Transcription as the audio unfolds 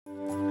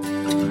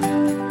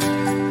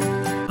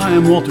Hi,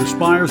 I'm Walter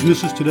Spires, and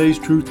this is today's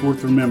Truth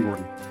Worth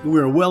Remembering. We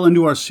are well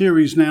into our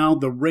series now,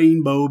 The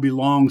Rainbow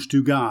Belongs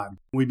to God.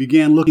 We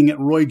began looking at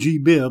Roy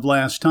G. Biv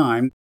last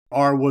time.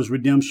 R was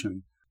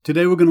redemption.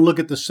 Today we're going to look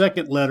at the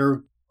second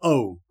letter,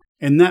 O.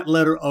 And that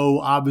letter O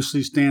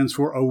obviously stands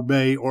for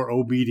obey or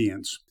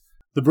obedience.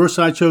 The verse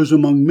I chose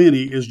among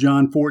many is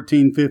John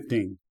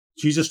 14:15.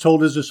 Jesus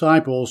told his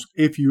disciples,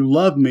 "If you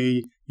love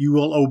me, you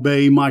will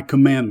obey my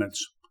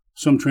commandments."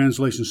 Some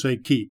translations say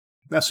keep.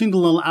 That seemed a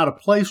little out of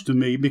place to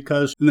me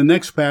because in the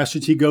next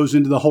passage he goes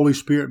into the Holy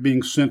Spirit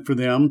being sent for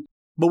them.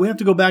 But we have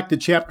to go back to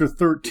chapter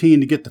 13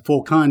 to get the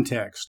full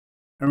context.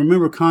 And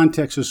remember,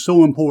 context is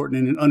so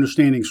important in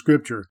understanding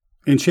Scripture.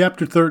 In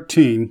chapter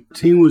 13,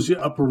 he was in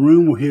the upper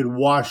room where he had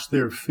washed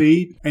their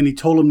feet, and he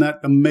told them that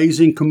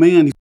amazing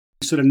command.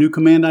 He said, "A new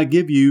command I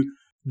give you,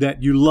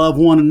 that you love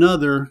one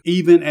another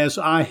even as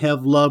I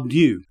have loved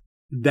you."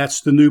 That's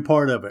the new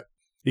part of it.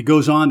 He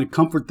goes on to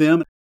comfort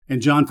them. In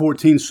John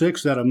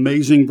 14:6, that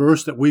amazing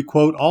verse that we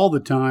quote all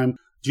the time,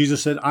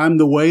 Jesus said, "I'm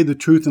the way, the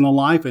truth, and the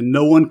life, and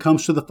no one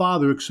comes to the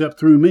Father except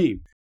through me."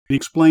 He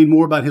explained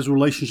more about his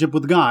relationship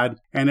with God,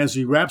 and as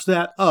he wraps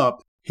that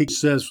up, he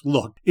says,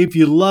 "Look, if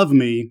you love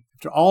me,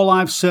 after all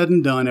I've said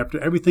and done, after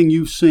everything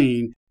you've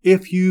seen,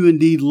 if you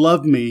indeed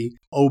love me,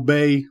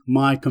 obey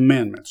my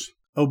commandments."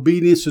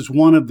 Obedience is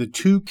one of the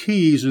two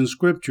keys in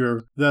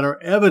Scripture that are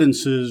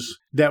evidences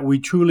that we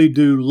truly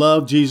do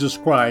love Jesus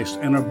Christ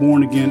and are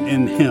born again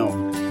in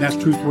Him. That's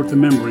truth worth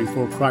remembering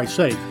for Christ's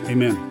sake.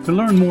 Amen. To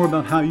learn more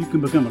about how you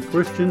can become a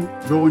Christian,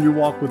 grow in your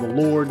walk with the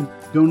Lord,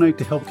 donate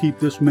to help keep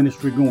this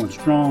ministry going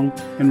strong,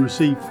 and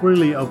receive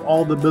freely of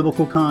all the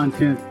biblical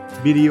content,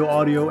 video,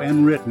 audio,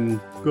 and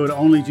written, go to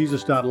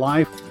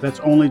onlyjesus.life.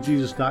 That's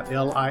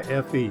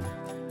onlyjesus.life.